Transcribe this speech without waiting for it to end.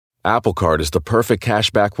Apple Card is the perfect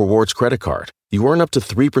cashback rewards credit card. You earn up to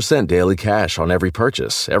 3% daily cash on every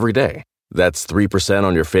purchase, every day. That's 3%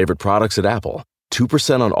 on your favorite products at Apple,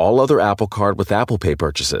 2% on all other Apple Card with Apple Pay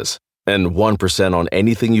purchases, and 1% on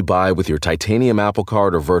anything you buy with your titanium Apple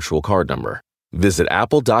Card or virtual card number. Visit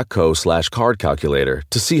apple.co/card calculator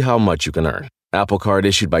to see how much you can earn. Apple Card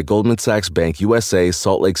issued by Goldman Sachs Bank USA,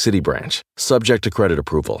 Salt Lake City branch. Subject to credit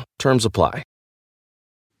approval. Terms apply.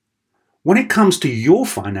 When it comes to your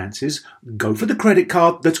finances, go for the credit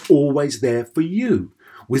card that's always there for you.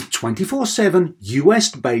 With 24/7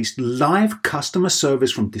 US-based live customer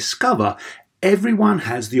service from Discover, everyone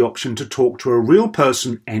has the option to talk to a real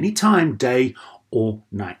person anytime, day or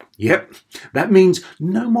night. Yep, that means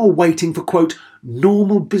no more waiting for, quote,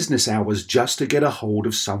 normal business hours just to get a hold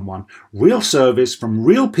of someone. Real service from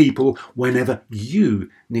real people whenever you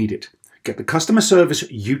need it. Get the customer service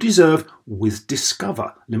you deserve with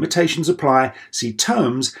Discover. Limitations apply. See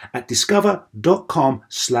terms at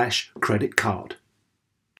discover.com/credit card.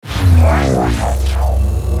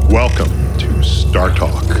 Welcome to Star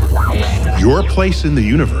Talk, your place in the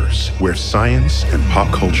universe where science and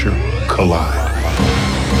pop culture collide.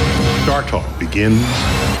 Star Talk begins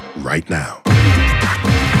right now.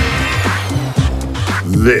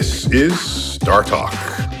 This is Star Talk.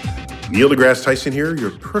 Neil deGrasse Tyson here,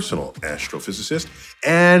 your personal astrophysicist.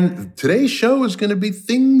 And today's show is going to be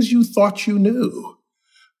things you thought you knew.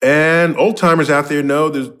 And old timers out there know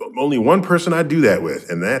there's only one person I do that with,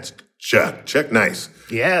 and that's Chuck. Chuck Nice.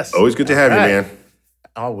 Yes. Always good to have you, man.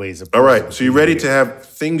 Always. All right. So you ready to have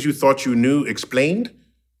things you thought you knew explained?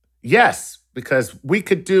 Yes, because we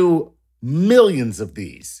could do millions of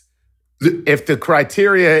these. If the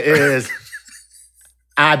criteria is,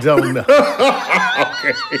 I don't know.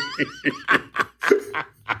 Okay.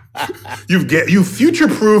 You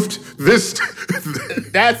future-proofed this.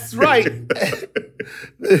 That's right.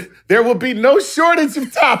 There will be no shortage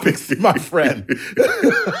of topics, my friend.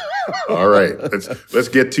 All right, let's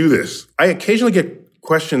get to this. I occasionally get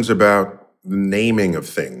questions about the naming of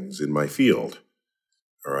things in my field.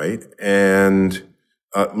 All right, and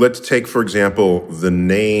let's take, for example, the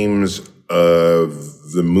names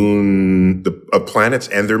of the moon, of planets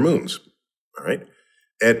and their moons. All right.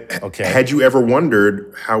 And okay. Had you ever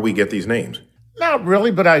wondered how we get these names? Not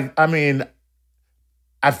really, but I mean,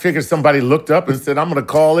 I figured somebody looked up and said, I'm going to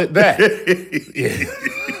call it that.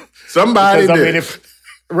 Somebody because, did. I mean,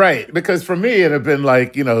 right. Because for me, it'd have been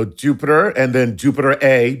like, Jupiter and then Jupiter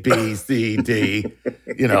A, B, C, D,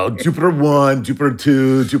 Jupiter 1, Jupiter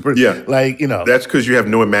 2, Jupiter, That's because you have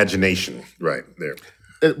no imagination right there.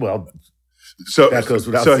 So that goes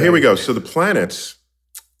without saying. Here we go. So the planets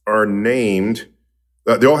are named,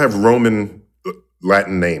 they all have Roman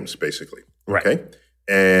Latin names, basically. Right. Okay.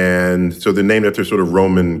 And so they're named after sort of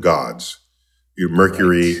Roman gods.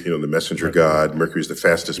 Mercury, right. The messenger god. Mercury is the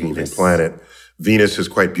fastest moving planet. Venus is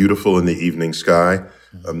quite beautiful in the evening sky.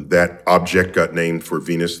 That object got named for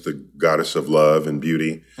Venus, the goddess of love and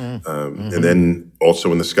beauty. And then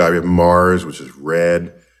also in the sky we have Mars, which is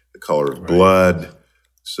red, the color of blood.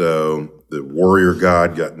 So the warrior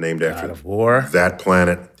god got named after God of war. That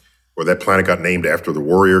planet, or that planet got named after the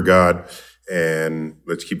warrior god. And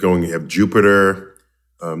let's keep going. You have Jupiter,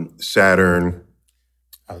 Saturn,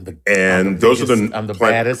 those are the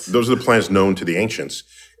baddest. Those are the planets known to the ancients.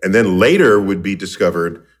 And then later would be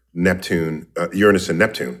discovered Neptune, Uranus and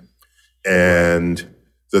Neptune. And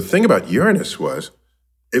the thing about Uranus was,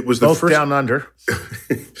 it was the both first down under.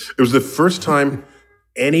 It was the first time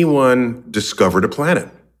anyone discovered a planet.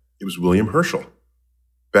 It was William Herschel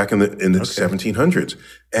back in the 1700s.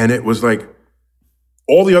 And it was like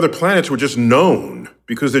all the other planets were just known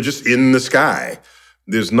because they're just in the sky.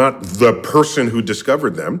 There's not the person who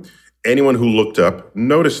discovered them. Anyone who looked up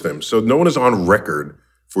noticed them. So no one is on record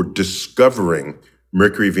for discovering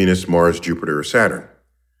Mercury, Venus, Mars, Jupiter, or Saturn.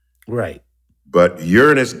 Right. But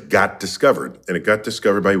Uranus got discovered, and it got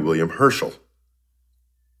discovered by William Herschel.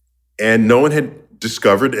 And no one had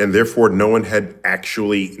discovered, and therefore no one had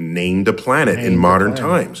actually named a planet in modern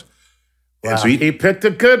times. Wow. And so he picked a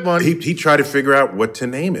good one. He tried to figure out what to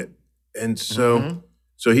name it. And so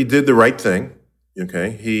he did the right thing.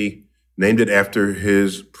 Okay. He named it after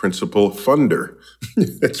his principal funder.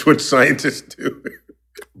 That's what scientists do.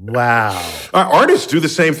 Wow. Artists do the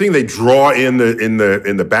same thing. They draw in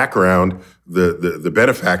the background the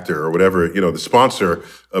benefactor or whatever, the sponsor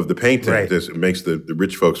of the painting. Right. This makes the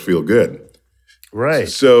rich folks feel good. Right.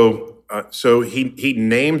 So he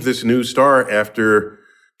named this new star after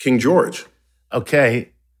King George.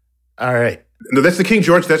 Okay. All right. No, that's the King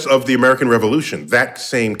George. That's of the American Revolution. That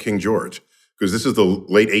same King George, because this is the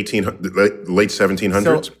late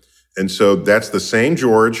 1700s, And so that's the same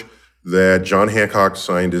George that John Hancock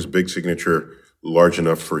signed his big signature large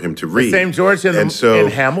enough for him to read. The same George in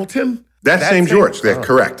Hamilton? That same George,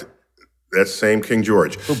 correct. That same King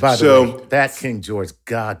George. Oh, by the way, that King George,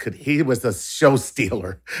 God, he was a show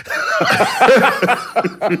stealer.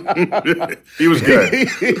 He was good.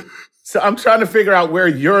 So I'm trying to figure out where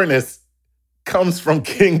Uranus comes from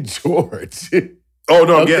King George. Oh,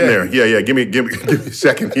 no, I'm getting there. Yeah. Give me a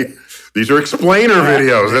second. These are explainer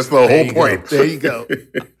videos. That's the whole point. There you go.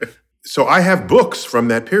 So I have books from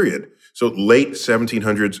that period. So late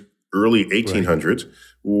 1700s, early 1800s,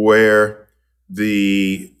 where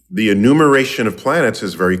the enumeration of planets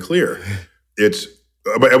is very clear.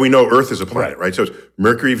 And we know Earth is a planet, right? So it's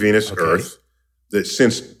Mercury, Venus, Earth. That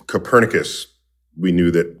since Copernicus, we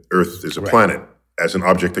knew that Earth is a planet as an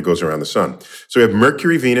object that goes around the sun. So we have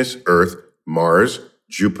Mercury, Venus, Earth, Mars,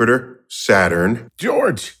 Jupiter, Saturn.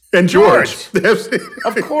 George. And George.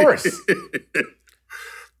 Of course.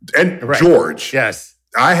 And George. Yes.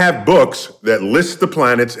 I have books that list the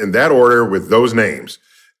planets in that order with those names.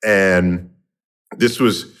 And this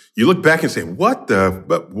was, you look back and say, what? Yeah.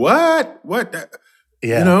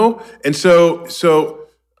 You know? And so.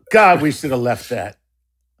 God, we should have left that.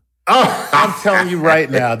 Oh. I'm telling you right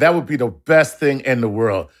now, that would be the best thing in the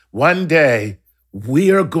world. One day,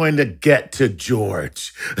 we are going to get to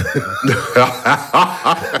George.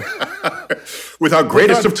 With our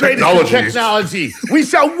greatest of technologies. We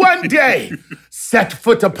shall one day set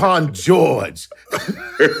foot upon George.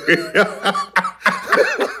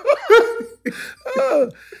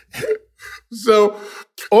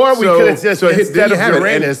 Or we could have just, instead of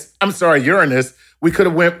Uranus, we could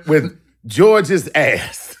have went with George's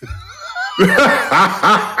ass.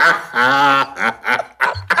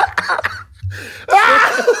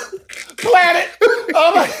 Planet.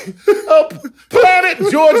 Planet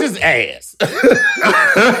George's ass. You're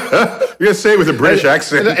going to say it with a British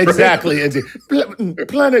accent. Exactly.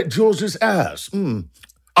 Planet George's ass.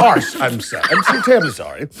 Arse, I'm sorry. I'm so terribly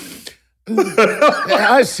sorry.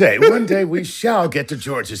 I say, one day we shall get to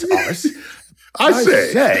George's arse. I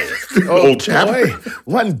say. Old chap. Boy,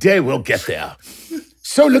 one day we'll get there.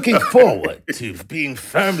 So looking forward to being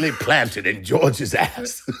firmly planted in George's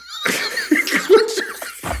ass.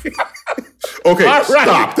 Okay, right.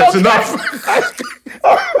 Stop. That's enough.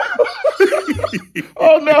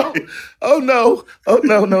 Oh, no.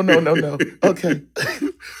 No. Okay.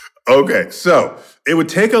 Okay, so it would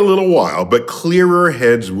take a little while, but clearer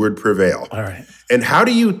heads would prevail. All right. And how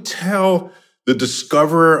do you tell the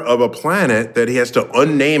discoverer of a planet that he has to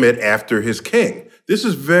unname it after his king? This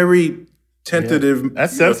is very tentative.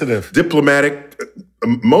 That's sensitive. Diplomatic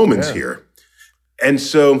moments here. And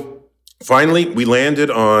so finally we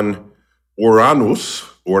landed on Uranus,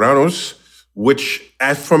 which,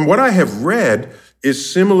 from what I have read,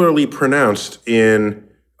 is similarly pronounced in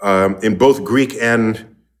both Greek and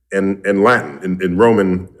Latin, in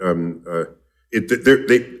Roman.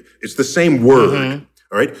 It's the same word. Mm-hmm.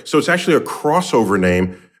 All right, so it's actually a crossover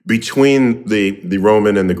name between the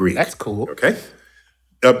Roman and the Greek. That's cool. Okay,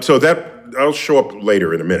 so that I'll show up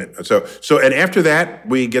later in a minute. So and after that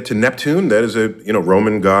we get to Neptune. That is a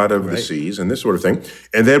Roman god of the seas and this sort of thing.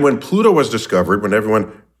 And then when Pluto was discovered, when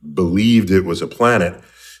everyone believed it was a planet,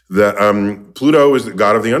 Pluto is the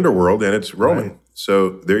god of the underworld and it's Roman. Right.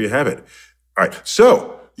 So there you have it. All right.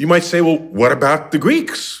 So you might say, well, what about the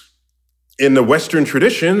Greeks? In the Western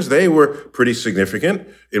traditions, they were pretty significant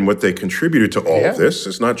in what they contributed to all of this.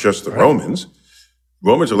 It's not just the Romans.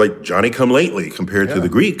 Romans are like Johnny-come-lately compared to the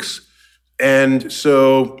Greeks. And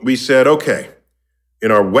so we said, okay, in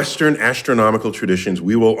our Western astronomical traditions,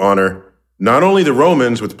 we will honor not only the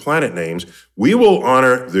Romans with planet names, we will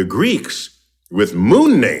honor the Greeks with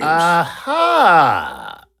moon names.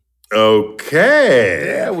 Aha! Okay.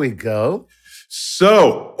 There we go.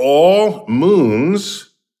 So all moons,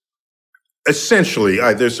 essentially,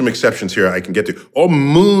 there's some exceptions here I can get to. All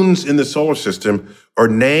moons in the solar system are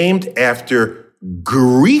named after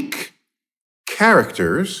Greek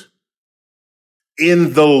characters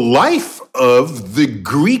in the life of the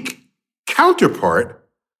Greek counterpart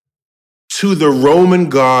to the Roman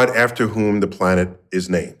god after whom the planet is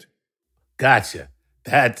named. Gotcha.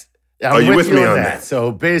 Are you with me on that?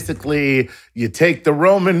 So basically, you take the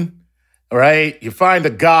Roman, right? You find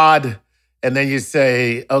a god, and then you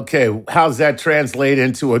say, okay, how's that translate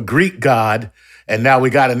into a Greek god? And now we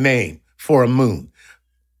got a name for a moon.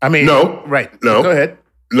 I mean, no, right? No, go ahead.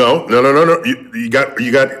 No. You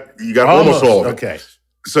got almost all of it. Okay.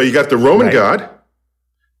 So you got the Roman god.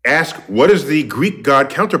 Ask, what is the Greek god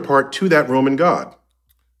counterpart to that Roman god?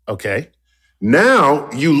 Okay. Now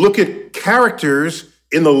you look at characters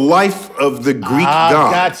in the life of the Greek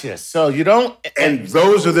god. Gotcha. So you don't... And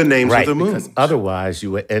those are the names right, of the moons. Because otherwise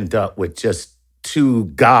you would end up with just two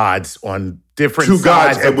gods on different two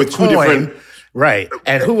sides gods and with two coin. different... Right.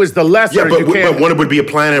 And who is the lesser? Yeah, but one would be a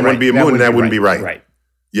planet and one would be a moon, and that wouldn't be right. Right.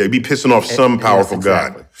 Yeah, you'd be pissing off some powerful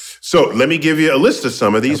exactly. god. So let me give you a list of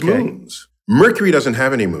some of these moons. Mercury doesn't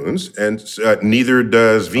have any moons, and neither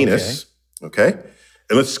does Venus. Okay?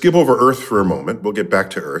 And let's skip over Earth for a moment. We'll get back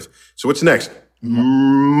to Earth. So what's next?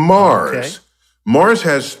 Mars. Okay. Mars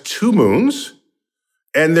has 2 moons,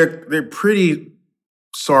 and they're pretty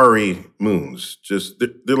sorry moons. Just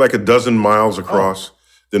they're like a dozen miles across.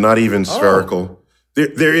 They're not even spherical.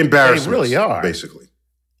 They're embarrassments. They really are. Basically.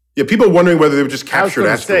 Yeah, people wondering whether they were just captured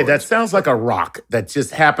I was asteroids. say, that sounds like a rock that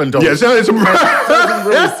just happened on... Yeah, it doesn't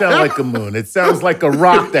really sound like a moon. It sounds like a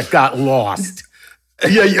rock that got lost.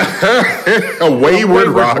 Yeah. A wayward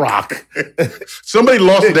rock. Somebody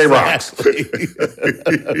lost their rocks.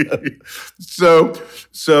 So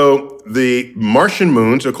the Martian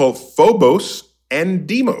moons are called Phobos and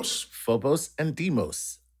Deimos. Phobos and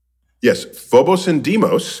Deimos. Yes, Phobos and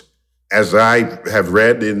Deimos, as I have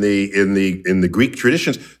read in the Greek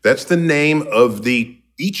traditions, that's the name of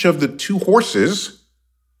each of the 2 horses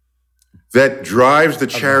that drives the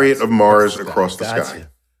chariot of Mars across the sky.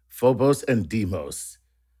 Phobos and Deimos.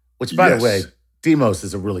 Which, by the way, Deimos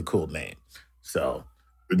is a really cool name. So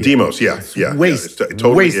Deimos, yeah. Wasted, it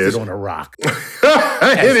totally wasted is. on a rock.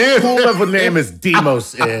 It is. Cool of a name as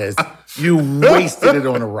Deimos is, you wasted it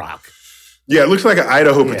on a rock. Yeah, it looks like an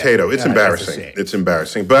Idaho potato. It's that's a embarrassing. shame. It's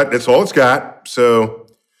embarrassing, but it's all it's got. So,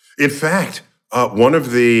 in fact, one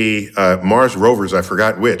of the Mars rovers, I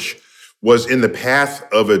forgot which, was in the path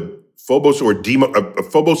of a Phobos or Deimos, a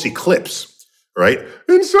Phobos eclipse. Right?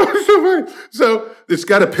 And so it's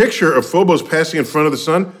got a picture of Phobos passing in front of the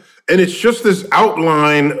sun, and it's just this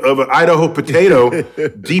outline of an Idaho potato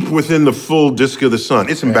deep within the full disk of the sun.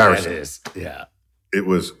 It's embarrassing. It is, yeah. It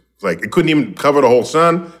was like, it couldn't even cover the whole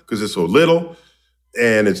sun because it's so little,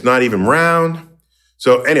 and it's not even round.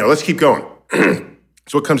 So anyhow, let's keep going.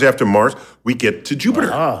 So what comes after Mars? We get to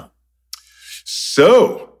Jupiter.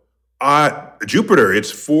 So Jupiter, its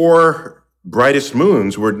 4 brightest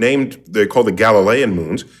moons were named, they're called the Galilean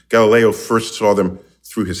moons. Galileo first saw them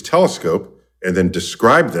through his telescope and then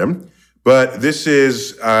described them. But this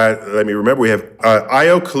is, let me remember, we have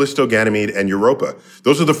Io, Callisto, Ganymede, and Europa.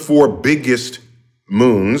 Those are the 4 biggest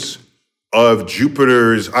moons of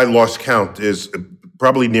Jupiter's, I lost count, is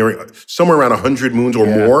probably near somewhere around 100 moons or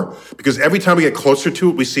more, because every time we get closer to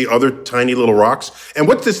it, we see other tiny little rocks. And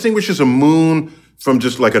what distinguishes a moon from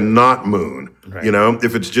just like a not moon? Right. You know,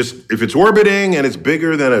 if it's orbiting and it's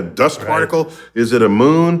bigger than a dust particle, is it a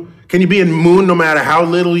moon? Can you be a moon no matter how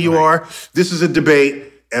little you are? This is a debate,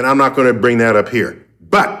 and I'm not going to bring that up here.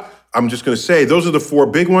 But I'm just going to say those are the 4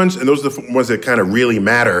 big ones, and those are the ones that kind of really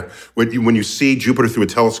matter. When you see Jupiter through a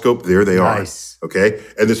telescope, there they are. Okay?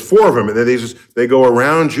 And there's 4 of them, and then they go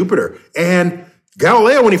around Jupiter. And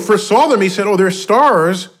Galileo, when he first saw them, he said, oh, there's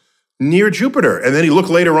stars near Jupiter. And then he looked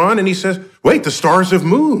later on and he says, wait, the stars have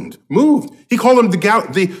moved. He called them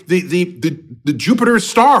the Jupiter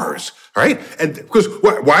stars, right? And because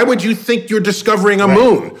why would you think you're discovering a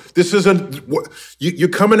moon? This is you're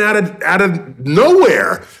coming out of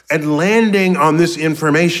nowhere and landing on this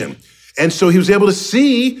information. And so he was able to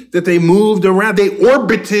see that they moved around. They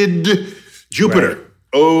orbited Jupiter. Right.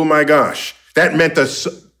 Oh my gosh. That meant the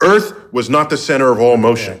Earth was not the center of all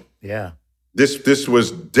motion. Yeah. This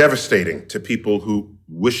was devastating to people who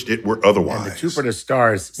wished it were otherwise. And the Jupiter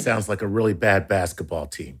Stars sounds like a really bad basketball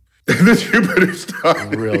team. The Jupiter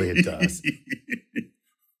Stars. Really, it does.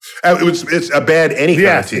 It's a bad any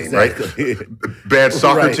kind of team, exactly. Right? Bad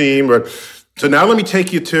soccer team. So now let me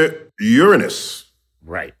take you to Uranus.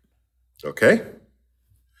 Right. Okay.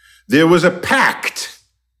 There was a pact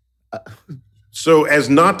so as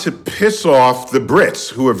not to piss off the Brits,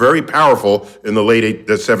 who were very powerful in the late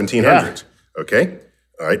 1700s. Yeah. Okay?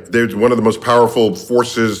 All right. They're one of the most powerful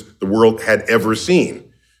forces the world had ever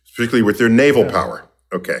seen, particularly with their naval power.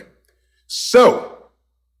 Okay. So,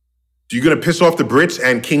 you're going to piss off the Brits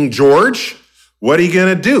and King George? What are you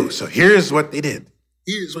going to do? So here's what they did.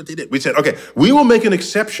 We said, okay, we will make an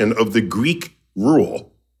exception of the Greek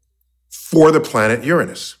rule for the planet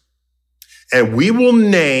Uranus. And we will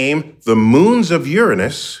name the moons of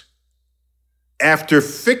Uranus after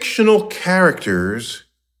fictional characters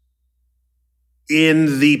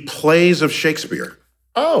in the plays of Shakespeare.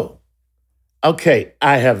 Oh, okay.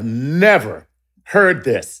 I have never heard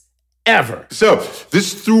this, ever. So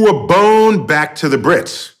this threw a bone back to the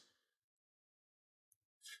Brits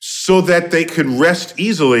so that they could rest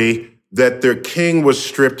easily that their king was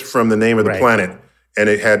stripped from the name of the planet and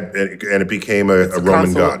it became a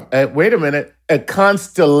Roman god. Wait a minute. A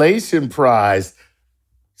constellation prize.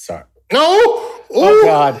 Sorry. No! Oh,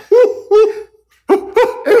 God.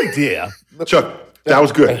 Oh, dear. Chuck, that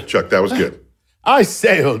was good. Chuck, that was good. I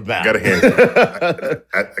sailed back. I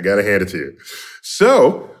gotta hand it to you.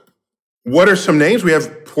 So, what are some names? We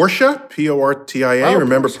have Portia, Portia. Oh,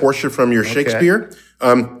 Remember Portia from your Shakespeare?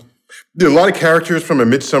 There are a lot of characters from A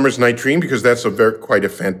Midsummer's Night Dream because that's quite a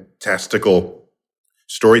fantastical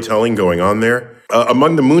storytelling going on there.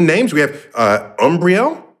 Among the moon names, we have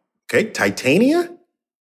Umbriel, Titania,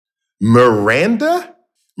 Miranda.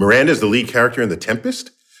 Miranda is the lead character in The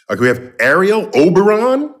Tempest. We have Ariel,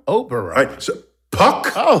 Oberon. Oberon. All right, so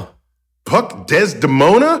Puck. Oh. Puck,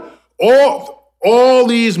 Desdemona. All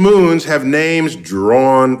these moons have names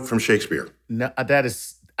drawn from Shakespeare. No, that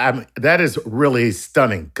is really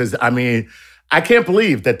stunning because, I can't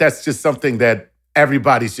believe that that's just something that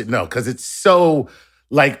everybody should know because it's so,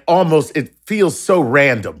 it feels so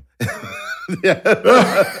random. Well,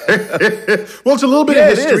 it's a little bit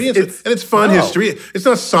of history, and it's fun history. It's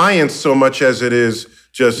not science so much as it is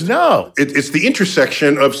just... No. It's the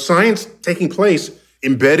intersection of science taking place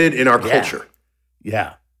embedded in our culture.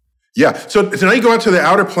 Yeah. Yeah. So now you go out to the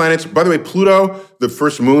outer planets. By the way, Pluto, the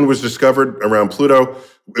first moon was discovered around Pluto.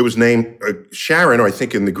 It was named Charon, or I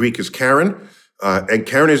think in the Greek is Charon. And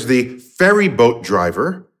Charon is the ferry boat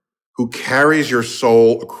driver who carries your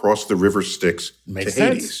soul across the river Styx to Hades.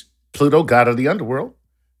 Sense. Pluto, god of the underworld.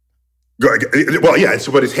 Well, yeah,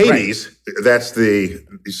 but it's Hades. Right.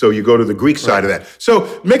 So you go to the Greek side of that.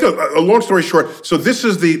 So make a long story short. So this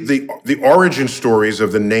is the origin stories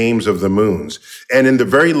of the names of the moons. And in the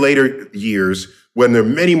very later years, when there are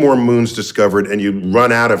many more moons discovered and you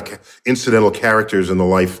run out of incidental characters in the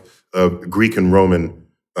life of Greek and Roman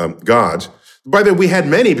gods. By the way, we had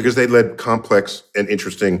many because they led complex and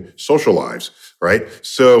interesting social lives, right?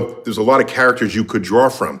 So there's a lot of characters you could draw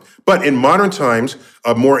from. But in modern times,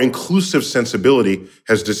 a more inclusive sensibility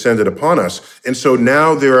has descended upon us. And so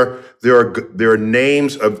now there are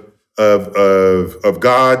names of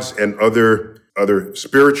gods and other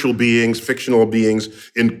spiritual beings, fictional beings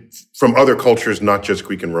from other cultures, not just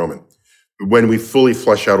Greek and Roman, when we fully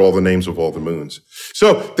flesh out all the names of all the moons.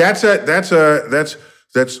 So that's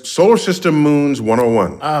Solar System Moons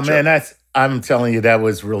 101. Oh, man, I'm telling you, that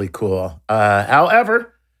was really cool.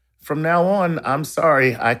 However, from now on, I'm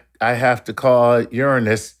sorry, I have to call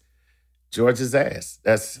Uranus George's ass.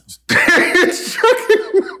 That's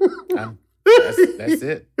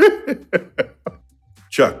it.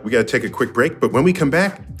 Chuck, we got to take a quick break, but when we come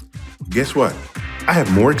back, guess what? I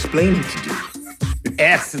have more explaining to do.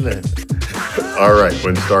 Excellent. All right,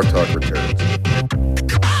 when Star Talk returns.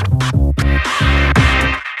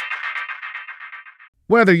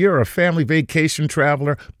 Whether you're a family vacation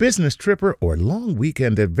traveler, business tripper, or long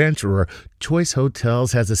weekend adventurer, Choice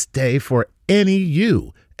Hotels has a stay for any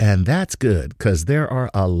you. And that's good, because there are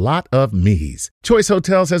a lot of me's. Choice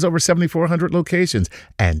Hotels has over 7,400 locations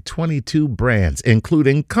and 22 brands,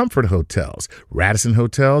 including Comfort Hotels, Radisson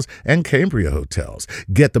Hotels, and Cambria Hotels.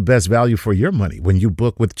 Get the best value for your money when you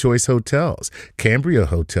book with Choice Hotels. Cambria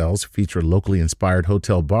Hotels feature locally inspired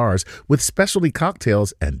hotel bars with specialty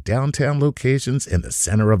cocktails and downtown locations in the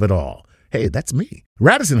center of it all. Hey, that's me.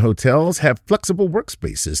 Radisson Hotels have flexible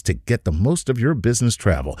workspaces to get the most of your business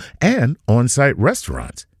travel and on-site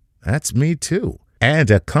restaurants. That's me too.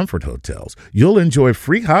 And at Comfort Hotels, you'll enjoy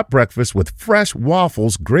free hot breakfast with fresh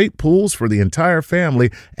waffles, great pools for the entire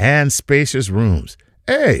family, and spacious rooms.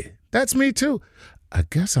 Hey, that's me too. I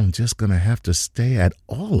guess I'm just going to have to stay at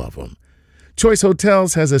all of them. Choice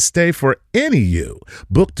Hotels has a stay for any you.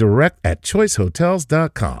 Book direct at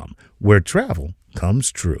choicehotels.com, where travel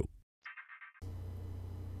comes true.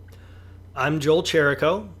 I'm Joel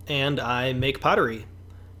Cherico, and I make pottery.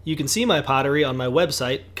 You can see my pottery on my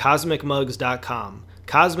website, cosmicmugs.com.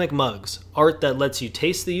 Cosmic Mugs, art that lets you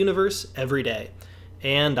taste the universe every day.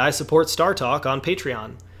 And I support Star Talk on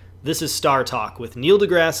Patreon. This is Star Talk with Neil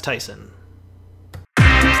deGrasse Tyson.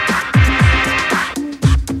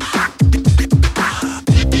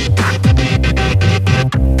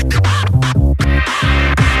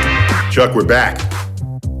 Chuck, we're back.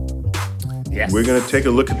 Yes. We're going to take a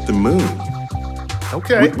look at the moon.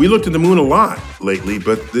 Okay. We looked at the moon a lot lately,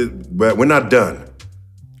 but we're not done.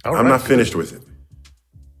 I'm not finished with it.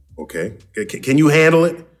 Okay. Can you handle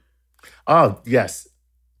it? Oh, yes.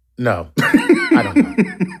 No. I don't know.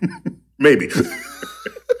 Maybe.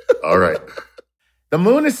 All right. The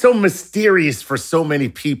moon is so mysterious for so many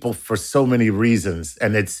people for so many reasons.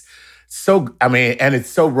 And it's so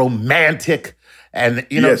romantic. And,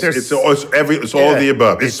 you know, Yes, there's... it's all of the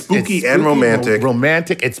above. It's spooky and romantic.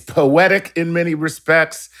 Romantic. It's poetic in many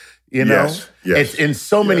respects, you know? Yes, yes, It's in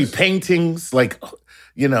so many paintings, like,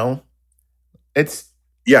 you know, it's...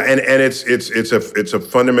 Yeah, and it's a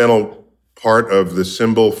fundamental part of the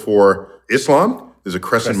symbol for Islam. There's a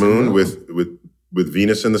crescent moon with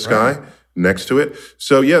Venus in the sky next to it.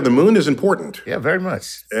 So yeah, the moon is important. Yeah, very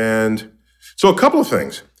much. And so a couple of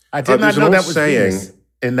things. I did not know that was Venus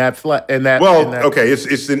in that okay,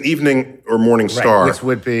 it's an evening or morning star, which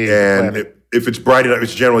would be, and if it's bright enough,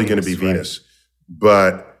 it's generally going to be Venus.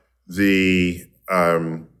 But the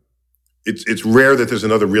it's rare that there's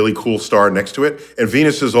another really cool star next to it, and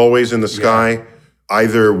Venus is always in the sky,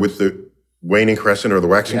 either with the waning crescent or the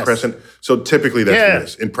waxing crescent. So typically that's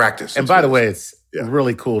Venus in practice. And by the way, it's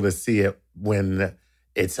really cool to see it when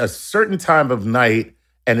it's a certain time of night,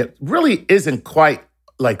 and it really isn't quite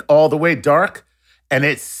like all the way dark. And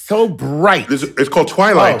it's so bright. It's called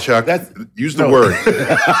twilight, Chuck. Use the word.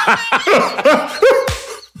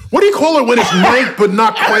 What do you call it when it's night but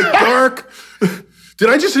not quite dark? Did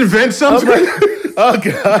I just invent something? Oh,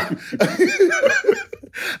 God.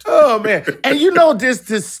 Oh, man. And you know, there's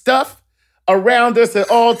this stuff around us at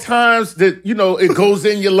all times that, you know, it goes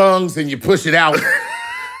in your lungs and you push it out. And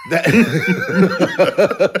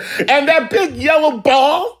that big yellow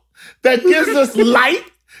ball that gives us light,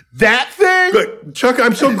 that thing? Look, Chuck,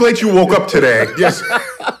 I'm so glad you woke up today. Yes.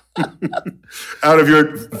 Out of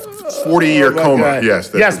your 40-year coma. God.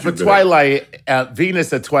 Yes, but twilight,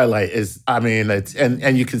 Venus at twilight is, I mean, it's,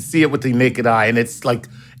 and you can see it with the naked eye, and it's like,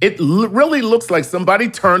 really looks like somebody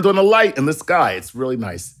turned on a light in the sky. It's really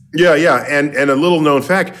nice. Yeah, and a little known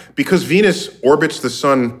fact, because Venus orbits the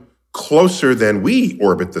sun closer than we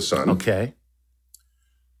orbit the sun. Okay.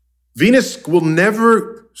 Venus will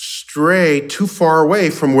never stray too far away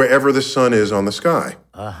from wherever the sun is on the sky.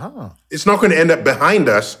 It's not going to end up behind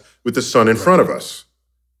us with the sun in front of us.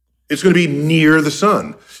 It's going to be near the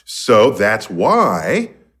sun. So that's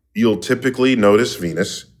why you'll typically notice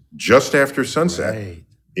Venus just after sunset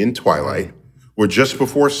in twilight or just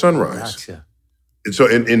before sunrise. Gotcha. And so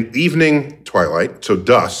in evening twilight, so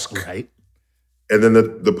dusk. Right. And then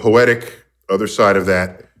the poetic other side of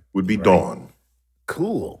that would be dawn.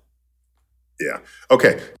 Cool. Yeah.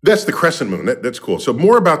 Okay. That's the crescent moon. That's cool. So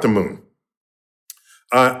more about the moon.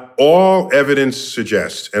 All evidence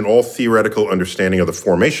suggests, and all theoretical understanding of the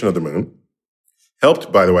formation of the moon,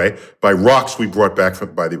 helped, by the way, by rocks we brought back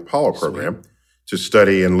by the Apollo program to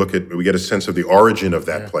study and look at, we get a sense of the origin of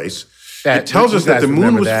that place. It tells us that the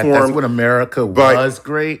moon was formed. That's when America was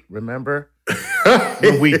great, remember?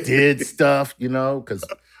 When we did stuff, you know, because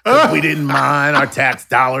we didn't mind our tax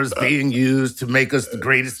dollars being used to make us the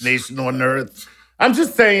greatest nation on earth. I'm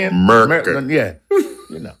just saying. America. Yeah,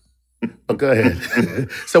 you know. But go ahead.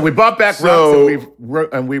 So we brought back rocks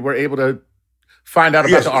and we were able to find out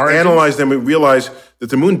about the origin. Analyze them. We realized that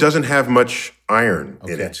the moon doesn't have much iron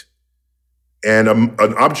in it. And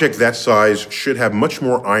an object that size should have much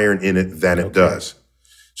more iron in it than it does.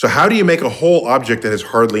 So how do you make a whole object that has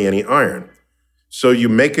hardly any iron? So you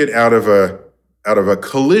make it out of a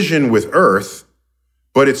collision with Earth,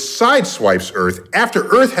 but it sideswipes Earth after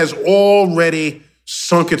Earth has already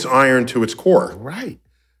sunk its iron to its core. Right.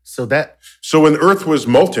 So when Earth was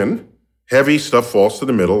molten, heavy stuff falls to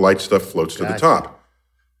the middle, light stuff floats to the top.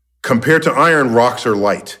 Compared to iron, rocks are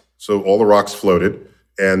light. So all the rocks floated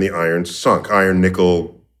and the iron sunk. Iron,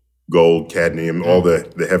 nickel, gold, cadmium, all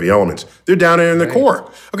the heavy elements. They're down in the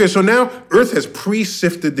core. Okay, so now Earth has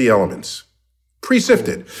pre-sifted the elements.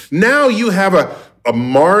 Pre-sifted. Now you have a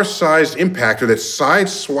Mars-sized impactor that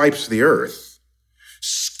sideswipes the Earth,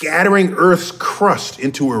 scattering Earth's crust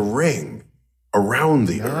into a ring around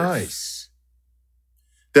the Earth.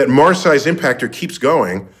 That Mars-sized impactor keeps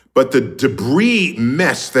going, but the debris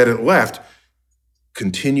mess that it left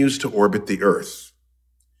continues to orbit the Earth.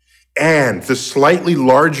 And the slightly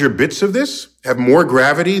larger bits of this have more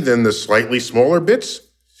gravity than the slightly smaller bits,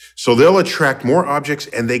 so they'll attract more objects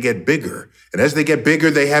and they get bigger. And as they get bigger,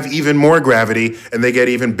 they have even more gravity and they get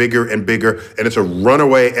even bigger and bigger, and it's a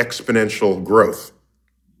runaway exponential growth.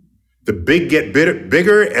 The big get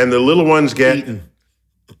bigger and the little ones get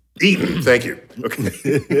eaten. Thank you. Okay.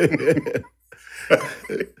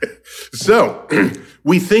 So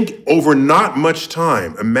we think over not much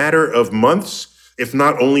time, a matter of months, if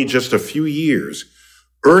not only just a few years,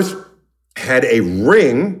 Earth had a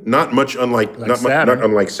ring, not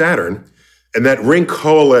unlike Saturn, and that ring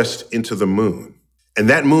coalesced into the moon. And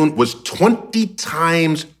that moon was 20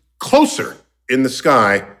 times closer in the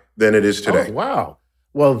sky than it is today. Oh, wow.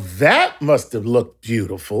 Well, that must have looked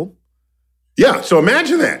beautiful. Yeah, so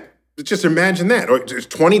imagine that. Just imagine that. It's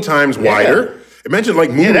 20 times wider, Imagine like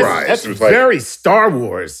Moonrise. That's It was like, very Star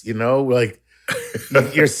Wars, like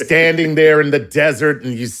you're standing there in the desert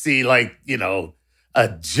and you see like,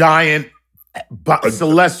 a giant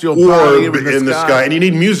celestial body orb in the sky. And you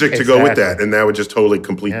need music to go with that. And that would just totally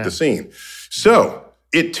complete the scene. So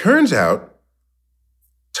it turns out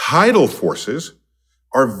tidal forces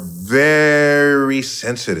are very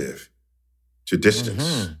sensitive to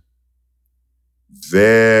distance.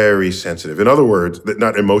 Very sensitive. In other words,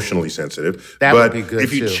 not emotionally sensitive, that but would be good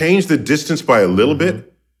if you too. change the distance by a little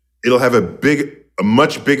bit, it'll have a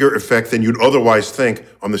much bigger effect than you'd otherwise think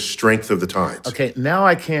on the strength of the tides. Okay, now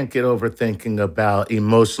I can't get over thinking about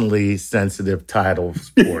emotionally sensitive tidal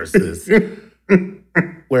forces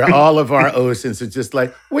where all of our oceans are just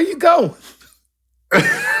like, where you go?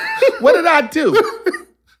 What did I do?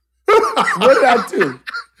 What did I do?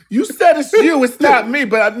 You said it's you, it's not me,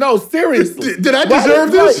 but no, seriously. Did I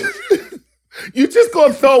deserve this? You just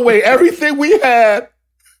gonna throw away everything we had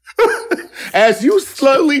as you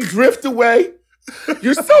slowly drift away?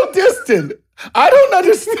 You're so distant. I don't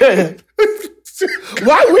understand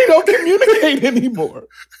why we don't communicate anymore.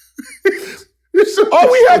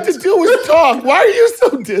 All we have to do is talk. Why are you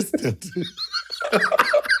so distant?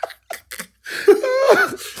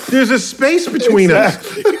 There's a space between us.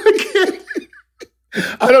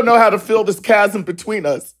 I don't know how to fill this chasm between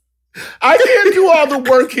us. I can't do all the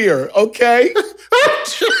work here, okay?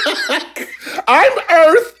 I'm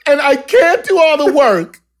Earth, and I can't do all the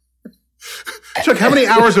work. Chuck, how many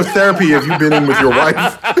hours of therapy have you been in with your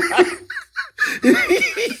wife?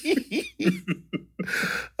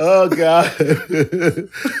 Oh, God.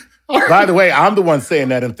 By the way, I'm the one saying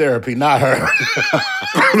that in therapy, not her.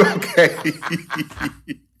 Okay.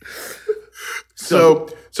 So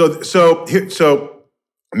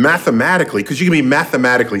mathematically, because you can be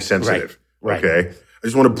mathematically sensitive. Right. Okay. I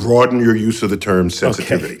just want to broaden your use of the term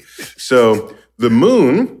sensitivity. Okay. So the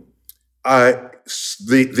moon,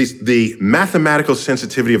 the mathematical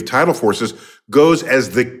sensitivity of tidal forces goes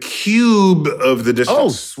as the cube of the distance. Oh,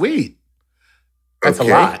 sweet. That's a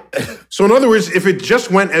lot. So in other words, if it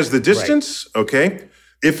just went as the distance, okay,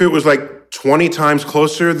 if it was like 20 times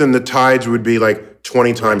closer, then the tides would be like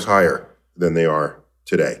 20 times higher than they are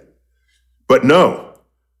today. But no.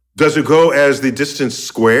 Does it go as the distance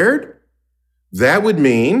squared? That would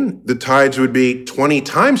mean the tides would be 20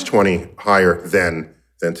 times 20 higher than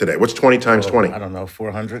today. What's 20 times 20? I don't know,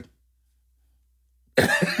 400?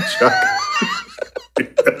 Chuck.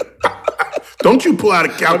 Don't you pull out a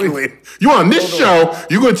calculator. You on this show,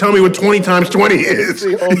 you're going to tell me what 20 times 20 is.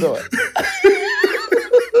 Hold on.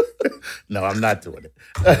 No, I'm not doing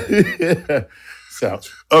it.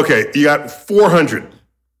 Okay, you got 400.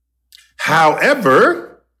 However,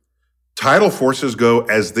 tidal forces go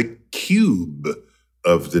as the cube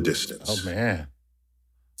of the distance. Oh, man.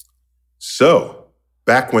 So,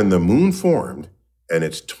 back when the moon formed, and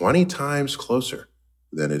it's 20 times closer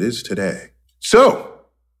than it is today. So,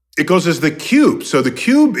 it goes as the cube. So, the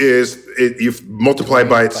cube is, you've multiplied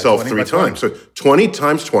by itself 3 times. So, 20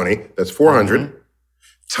 times 20, that's 400,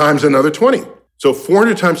 times another 20. So,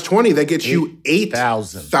 400 times 20, that gets you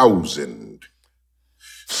 8,000.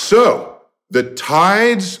 So, the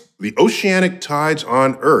tides, the oceanic tides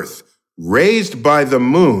on Earth, raised by the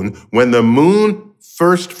moon when the moon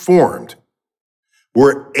first formed,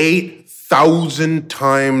 were 8,000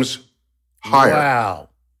 times higher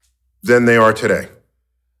than they are today.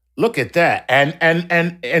 Look at that.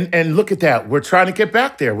 And look at that. We're trying to get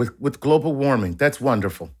back there with global warming. That's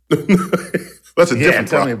wonderful. That's a different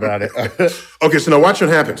tell problem. me about it. Okay, so now watch what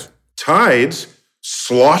happens. Tides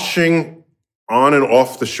sloshing on and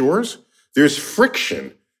off the shores, there's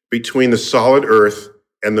friction between the solid earth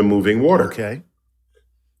and the moving water. Okay.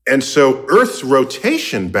 And so Earth's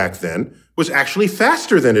rotation back then was actually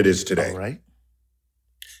faster than it is today. All right.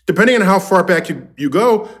 Depending on how far back you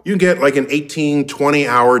go, you get like an 18,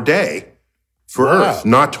 20-hour day for Earth,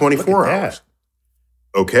 not 24 hours.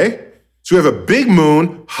 Okay? So we have a big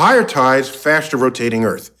moon, higher tides, faster rotating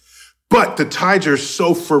Earth. But the tides are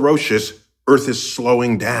so ferocious, Earth is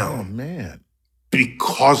slowing down. Oh, man.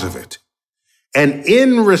 Because of it. And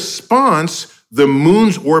in response, the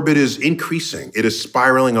moon's orbit is increasing. It is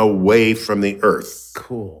spiraling away from the Earth.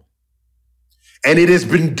 Cool. And it has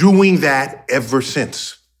been doing that ever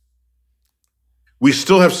since. We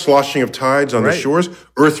still have sloshing of tides on the shores.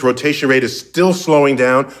 Earth's rotation rate is still slowing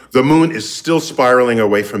down. The moon is still spiraling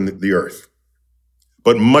away from the Earth,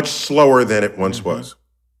 but much slower than it once was.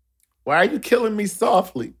 Why are you killing me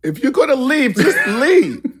softly? If you're going to leave, just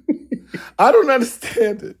leave. I don't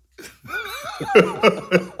understand it.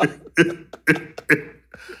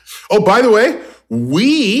 Oh, by the way,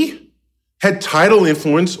 we had tidal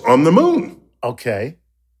influence on the moon. Okay.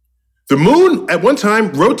 The moon at one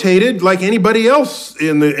time rotated like anybody else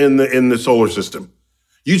in the solar system.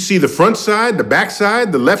 You'd see the front side, the back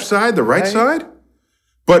side, the left side, the right side.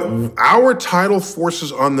 But our tidal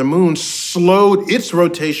forces on the moon slowed its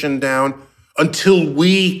rotation down until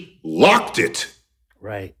we locked it.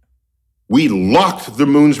 Right. We locked the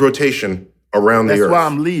moon's rotation around the Earth. That's why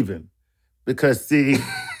I'm leaving. Because, see,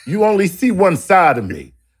 you only see one side of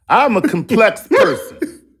me. I'm a complex person.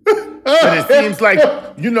 But it seems like,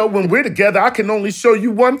 when we're together, I can only show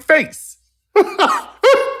you one face.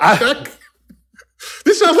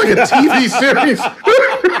 This sounds like a TV series.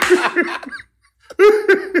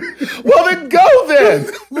 Well, then go then.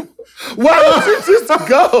 Why don't you just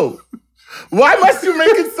go? Why must you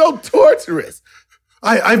make it so torturous?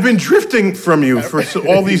 I've been drifting from you for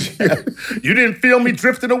all these years. You didn't feel me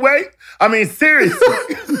drifting away? I mean, seriously.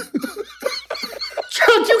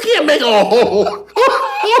 Chuck, you can't make a whole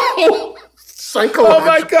psychological Oh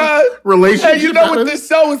my God. relationship. Hey, you know what this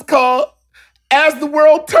show is called? As the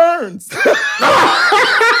World Turns.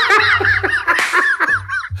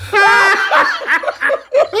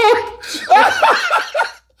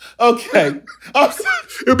 Okay.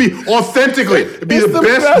 It'd be authentically. It'd be It's the the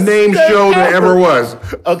best best named thing show there ever. ever was.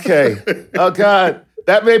 Okay. Oh, God.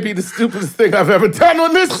 That may be the stupidest thing I've ever done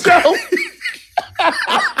on this show.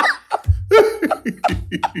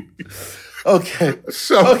 Okay.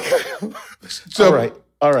 So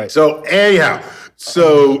All right. So anyhow,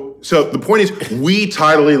 so the point is, we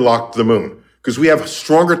tidally locked the moon because we have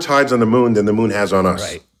stronger tides on the moon than the moon has on us.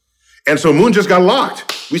 Right. And so moon just got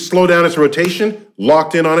locked. We slowed down its rotation,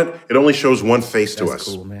 locked in on it. It only shows one face to us.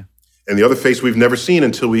 Cool, man. And the other face we've never seen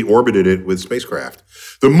until we orbited it with spacecraft.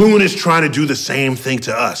 The moon is trying to do the same thing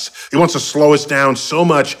to us. It wants to slow us down so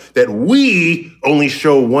much that we only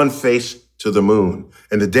show one face to the moon.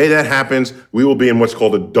 And the day that happens, we will be in what's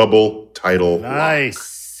called a double tidal lock.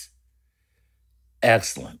 Nice.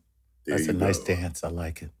 Excellent. There That's a you nice go. dance. I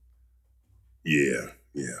like it. Yeah.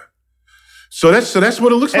 So that's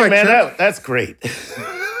what it looks Hey, like. man, Chuck. that's great.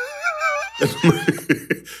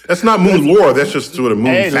 That's not moon lore. That's just sort of moon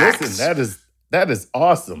Hey, facts. listen, that is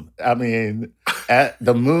awesome. I mean, at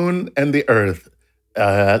the moon and the earth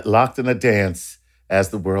locked in a dance as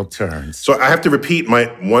the world turns. So I have to repeat my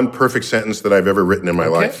one perfect sentence that I've ever written in my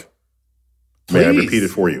life. May I Please. repeat it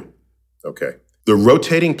for you? Okay. The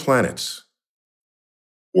rotating planets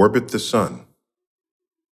orbit the sun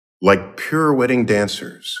like pirouetting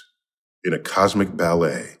dancers in a cosmic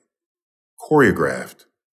ballet choreographed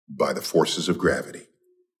by the forces of gravity.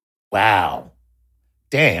 Wow.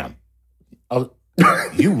 Damn. Oh,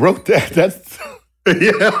 you wrote that. That's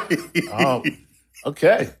Yeah.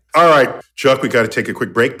 okay. All right, Chuck, we got to take a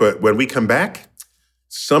quick break, but when we come back,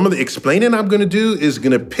 some of the explaining I'm going to do is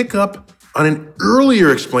going to pick up on an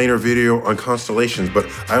earlier explainer video on constellations, but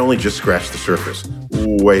I only just scratched the surface.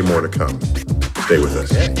 Way more to come. Stay with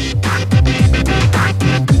us.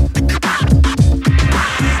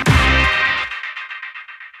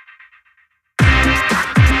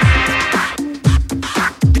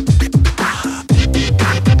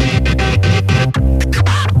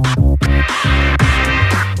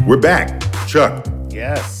 We're back. Chuck,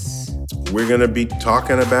 Yes. we're going to be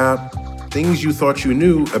talking about things you thought you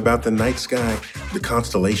knew about the night sky, the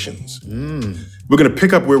constellations. We're going to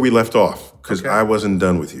pick up where we left off because I wasn't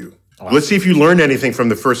done with you. Let's see if you learned anything from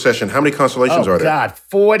the first session. How many constellations Oh, are there? God,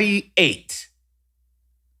 48.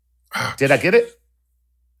 Did I get it?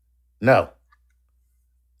 No.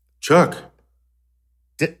 Chuck,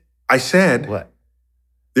 Did I said what?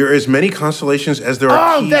 there are as many constellations as there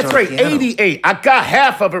are Oh, keys that's on a right. piano. 88. I got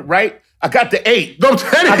half of it right. I got the 8. No,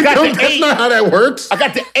 Teddy, I got the that's 8. not how that works. I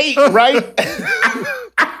got the 8 right.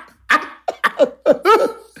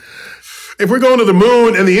 If we're going to the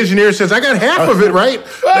moon and the engineer says, I got half of it right.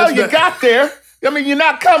 Well, that's you got there. I mean, you're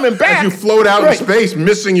not coming back. as you float out Right. in space,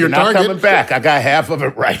 missing your You're not target. coming back. I got half of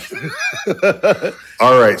it right.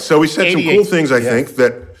 All right. So we said some 88. cool things, I think,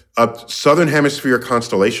 that Southern Hemisphere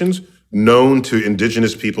constellations known to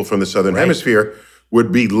indigenous people from the Southern Hemisphere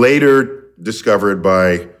would be later discovered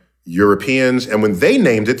by Europeans. And when they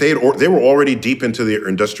named it, they were already deep into the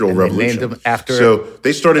Industrial Revolution. named them after so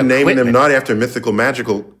they started naming them equipment. not after mythical,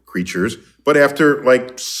 magical creatures, but after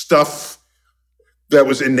like stuff that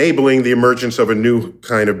was enabling the emergence of a new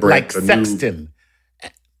kind of brain. Like sextant.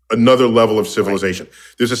 Another level of civilization.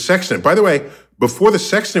 There's a sextant. By the way, before the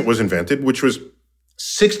sextant was invented, which was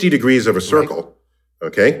 60 degrees of a circle,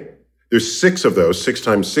 okay? There's 6 of those. 6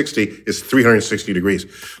 times 60 is 360 degrees.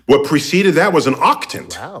 What preceded that was an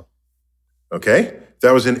octant, Wow. okay?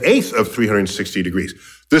 That was an eighth of 360 degrees.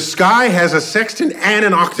 The sky has a sextant and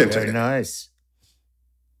an octant in Very it. nice.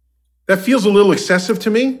 That feels a little excessive to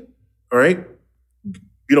me. All right.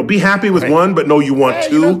 Be happy with one, but no, you want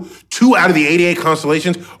two. Two out of the 88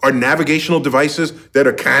 constellations are navigational devices that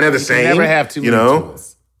are kind of the same. Never have too many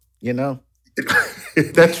tools.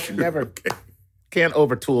 That's true. Never can't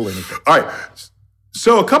overtool anything. All right.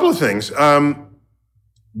 So a couple of things.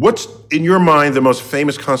 What's, in your mind, the most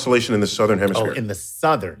famous constellation in the Southern Hemisphere? Oh, in the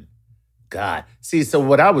Southern. God. See, so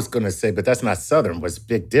what I was going to say, but that's not Southern, was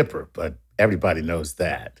Big Dipper, but everybody knows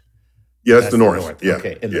that. Yeah, that's the North. Yeah.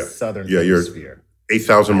 Okay, in the Southern Hemisphere. You're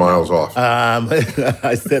 8,000 miles off.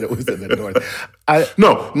 I said it was in the North.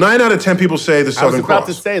 No, 9 out of 10 people say the Southern Cross. I was about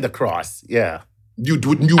to say the Cross, yeah. You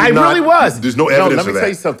really was. There's no evidence of that. Let me tell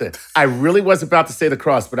you something. I really was about to say the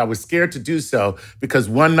Cross, but I was scared to do so because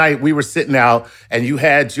one night we were sitting out and you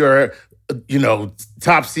had your,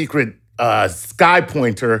 top secret sky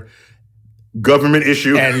pointer. Government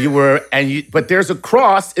issue. But there's a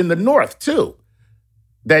cross in the North too.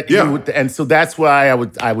 And so that's why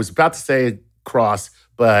I was about to say cross,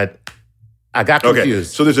 but I got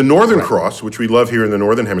confused. Okay, so there's a Northern Cross, which we love here in the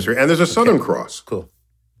Northern Hemisphere, and there's a Southern Cross. Cool.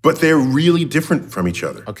 But they're really different from each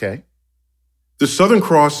other. Okay. The Southern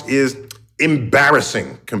Cross is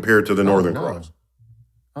embarrassing compared to the Northern Cross.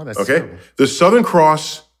 Oh, that's okay. terrible. The Southern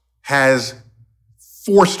Cross has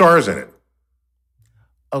 4 stars in it.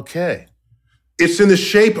 Okay. It's in the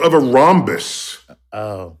shape of a rhombus.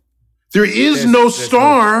 Oh. There's no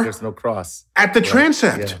star. There's no cross at the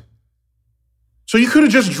transept. Yeah. So you could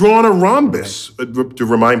have just drawn a rhombus to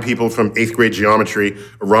remind people from 8th grade geometry.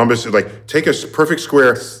 A rhombus is like take a perfect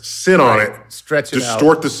square, sit on it, stretch it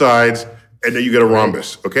distort out. the sides, and then you get a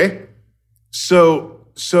rhombus. Okay. So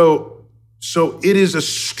it is a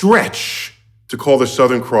stretch to call the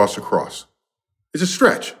Southern Cross a cross. It's a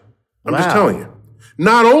stretch. I'm just telling you.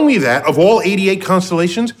 Not only that, of all 88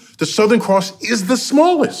 constellations, the Southern Cross is the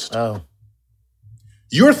smallest. Oh.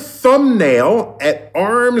 Your thumbnail at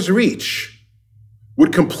arm's reach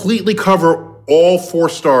would completely cover all 4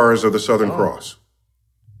 stars of the Southern Cross.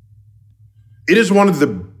 It is one of the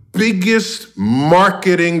biggest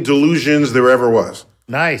marketing delusions there ever was.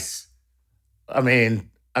 Nice. I mean.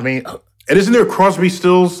 And isn't there a Crosby,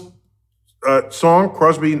 Stills song?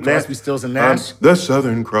 Crosby, Stills, and Nash? The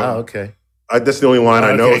Southern Cross. Oh, okay. That's the only line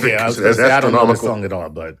I know. Yeah, I don't know the song at all,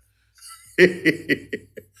 but.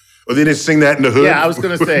 Well, they didn't sing that in the hood? Yeah, I was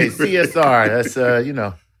going to say CSR. That's,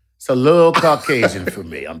 it's a little Caucasian for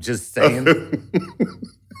me. I'm just saying.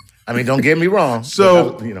 I mean, don't get me wrong.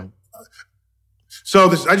 So I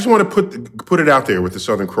just want to put it out there with the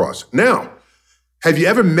Southern Cross. Now, have you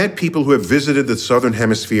ever met people who have visited the Southern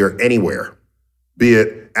Hemisphere anywhere, be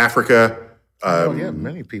it Africa,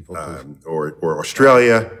 many people, or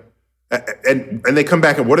Australia, and they come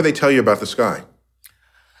back and what do they tell you about the sky?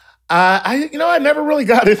 I never really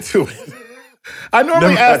got into it. I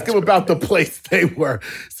normally ask them about the place they were.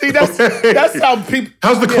 See, that's how people.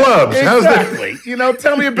 How's the clubs? Exactly.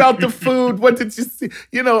 Tell me about the food. What did you see?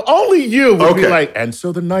 Only you would be like, and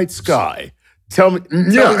so the night sky. Tell me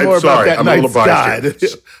more about that night sky.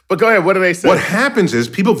 But go ahead. What do they say? What happens is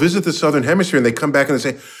people visit the Southern Hemisphere and they come back and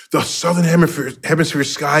they say, the Southern Hemisphere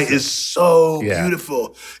sky is so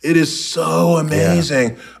beautiful. It is so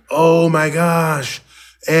amazing. Yeah. Oh my gosh.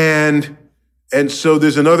 And so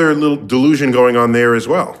there's another little delusion going on there as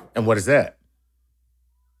well. And what is that?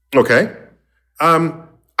 Okay. I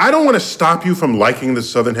don't want to stop you from liking the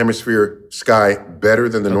Southern Hemisphere sky better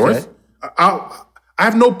than the North. I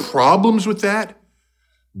have no problems with that.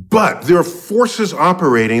 But there are forces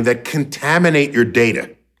operating that contaminate your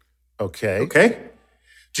data. Okay.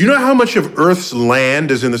 Do you know how much of Earth's land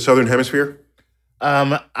is in the Southern Hemisphere?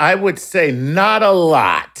 I would say not a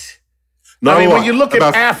lot. When you look at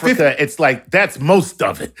Africa, it's like, that's most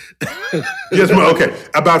of it. Yes, okay.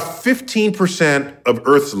 About 15% of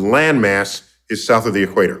Earth's landmass is south of the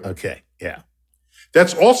equator. Okay, yeah.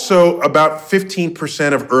 That's also about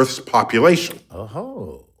 15% of Earth's population.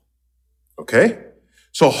 Oh. Okay?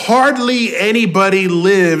 So hardly anybody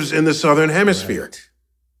lives in the Southern Hemisphere. Right.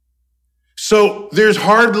 So there's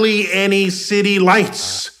hardly any city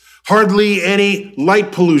lights, hardly any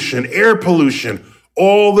light pollution, air pollution,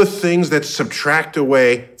 all the things that subtract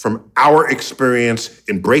away from our experience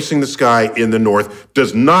embracing the sky in the North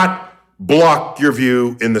does not block your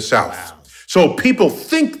view in the South. Wow. So people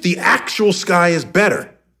think the actual sky is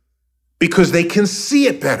better because they can see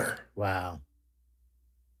it better. Wow.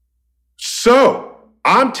 So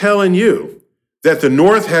I'm telling you that the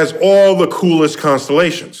North has all the coolest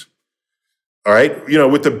constellations. All right,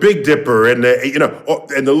 with the Big Dipper and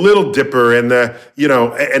and the Little Dipper and the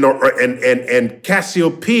and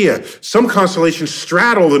Cassiopeia. Some constellations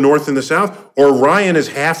straddle the north and the south. Orion is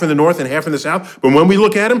half in the north and half in the south. But when we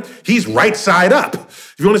look at him, he's right side up.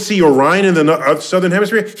 If you want to see Orion in the southern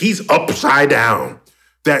hemisphere, he's upside down.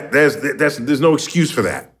 There's no excuse for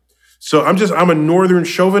that. So I'm a northern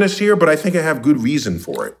chauvinist here, but I think I have good reason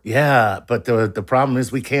for it. Yeah, but the problem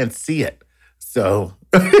is we can't see it. So.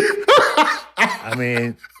 I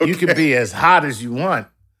mean, you can be as hot as you want,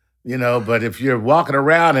 but if you're walking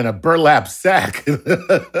around in a burlap sack,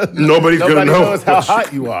 nobody knows how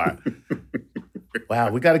hot you are.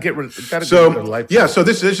 Wow, we got to get rid of life. Yeah, so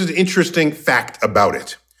this is an interesting fact about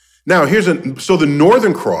it. Now, so the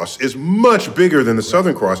Northern Cross is much bigger than the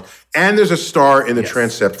Southern Cross, and there's a star in the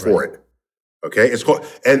transept for it. Okay, it's called,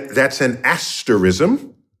 and that's an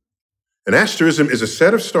asterism. An asterism is a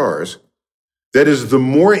set of stars that is the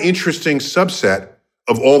more interesting subset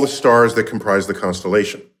of all the stars that comprise the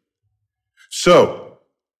constellation. So,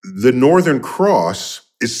 the Northern Cross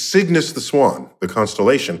is Cygnus the Swan, the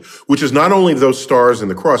constellation, which is not only those stars in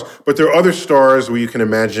the cross, but there are other stars where you can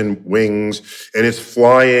imagine wings, and it's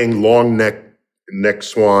flying long neck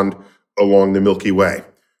swan along the Milky Way.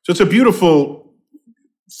 So it's a beautiful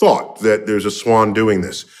thought that there's a swan doing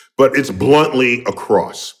this, but it's bluntly a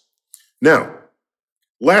cross. Now,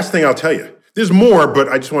 last thing I'll tell you. There's more, but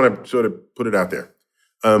I just want to sort of put it out there.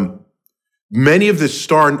 Many of the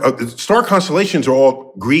star constellations are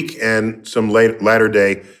all Greek and some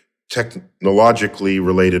latter-day technologically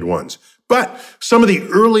related ones. But some of the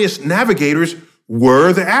earliest navigators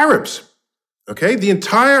were the Arabs. Okay? The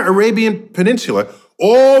entire Arabian Peninsula,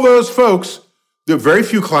 all those folks, there are very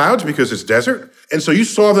few clouds because it's desert. And so you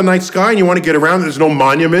saw the night sky and you want to get around. There's no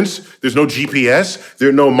monuments. There's no GPS. There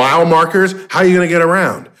are no mile markers. How are you going to get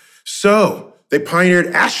around? So they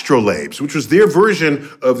pioneered astrolabes, which was their version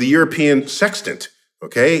of the European sextant,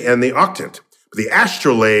 okay, and the octant. But the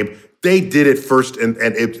astrolabe, they did it first, and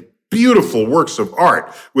it's beautiful works of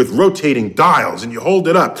art with rotating dials, and you hold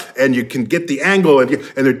it up, and you can get the angle, and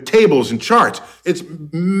there are tables and charts. It's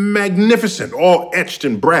magnificent, all etched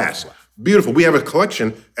in brass. Beautiful. We have a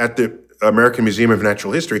collection at the American Museum of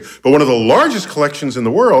Natural History, but one of the largest collections in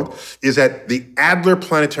the world is at the Adler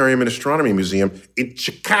Planetarium and Astronomy Museum in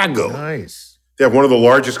Chicago. Nice. They have one of the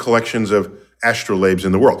largest collections of astrolabes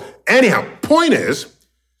in the world. Anyhow, point is,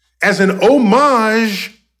 as an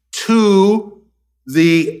homage to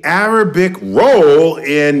the Arabic role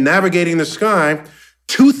in navigating the sky,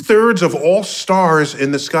 2/3 of all stars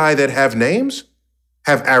in the sky that have names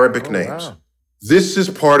have Arabic names. Wow. This is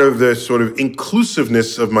part of the sort of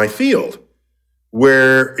inclusiveness of my field,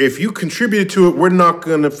 where if you contributed to it, we're not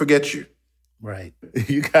going to forget you. Right.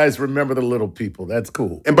 You guys remember the little people. That's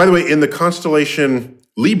cool. And by the way, in the constellation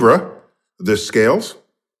Libra, the scales,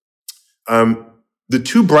 the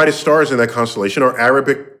two brightest stars in that constellation are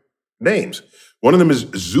Arabic names. One of them is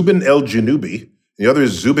Zubin el-Janubi, the other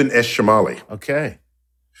is Zubin esh-Shamali. Okay.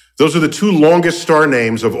 Those are the two longest star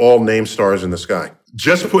names of all named stars in the sky.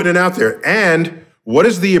 Just putting it out there. And what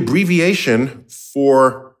is the abbreviation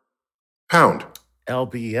for pound?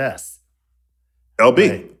 LBS. LB.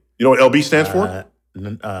 Right. You know what LB stands for?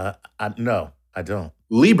 No, I don't.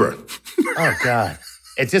 Libra. Oh, God.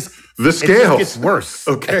 It just gets worse.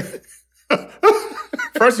 Okay.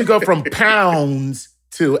 First you go from pounds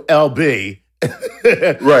to LB.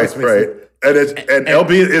 right. And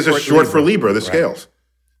LB is a short for Libra, the scales.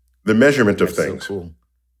 The measurement of things. So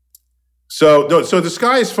cool. So the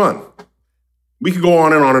sky is fun. We could go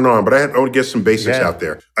on and on and on, but I want to get some basics out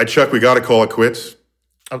there. Chuck, we got to call it quits.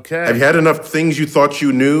 Okay. Have you had enough things you thought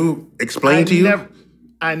you knew explained to you?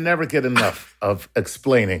 I never get enough of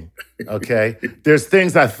explaining, okay? There's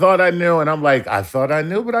things I thought I knew, and I'm like, I thought I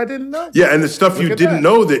knew, but I didn't know. Yeah, and the stuff you didn't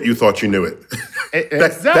know that you thought you knew it.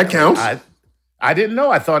 Exactly. That counts. I didn't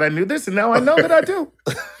know. I thought I knew this, and now I know that I do.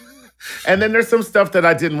 And then there's some stuff that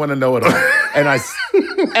I didn't want to know at all, and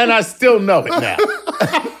I still know it now.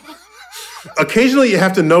 Occasionally, you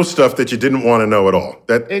have to know stuff that you didn't want to know at all.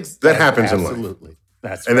 That happens in life. Absolutely.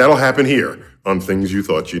 That's and that'll happen here on Things You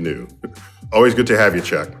Thought You Knew. Always good to have you,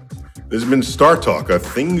 Chuck. This has been Star Talk, a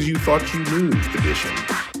Things You Thought You Knew edition.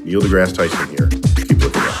 Neil deGrasse Tyson here. Keep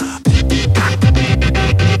looking up.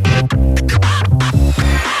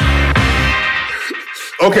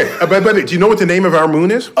 Okay, but do you know what the name of our moon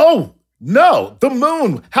is? Oh, no, the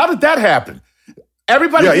moon. How did that happen?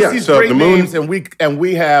 Everybody gets these great names, and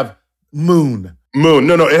we have moon. Moon.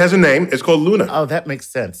 No, it has a name. It's called Luna. Oh, that makes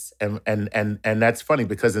sense. And that's funny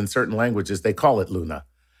because in certain languages they call it Luna.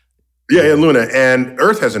 Yeah, Luna. And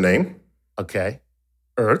Earth has a name. Okay.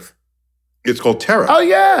 Earth. It's called Terra. Oh,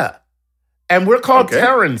 yeah. And we're called Okay.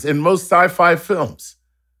 Terrans in most sci-fi films.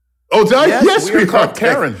 Oh, yes, we are called okay.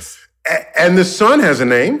 Terrans. And the sun has a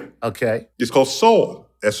name. Okay. It's called Sol,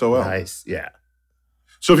 S-O-L. Nice. Yeah.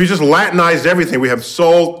 So if you just Latinized everything, we have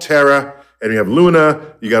Sol, Terra, and you have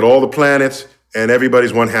Luna, you got all the planets, and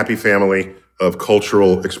everybody's one happy family of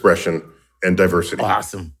cultural expression and diversity.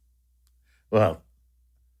 Awesome. Well,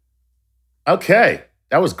 okay.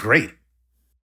 That was great.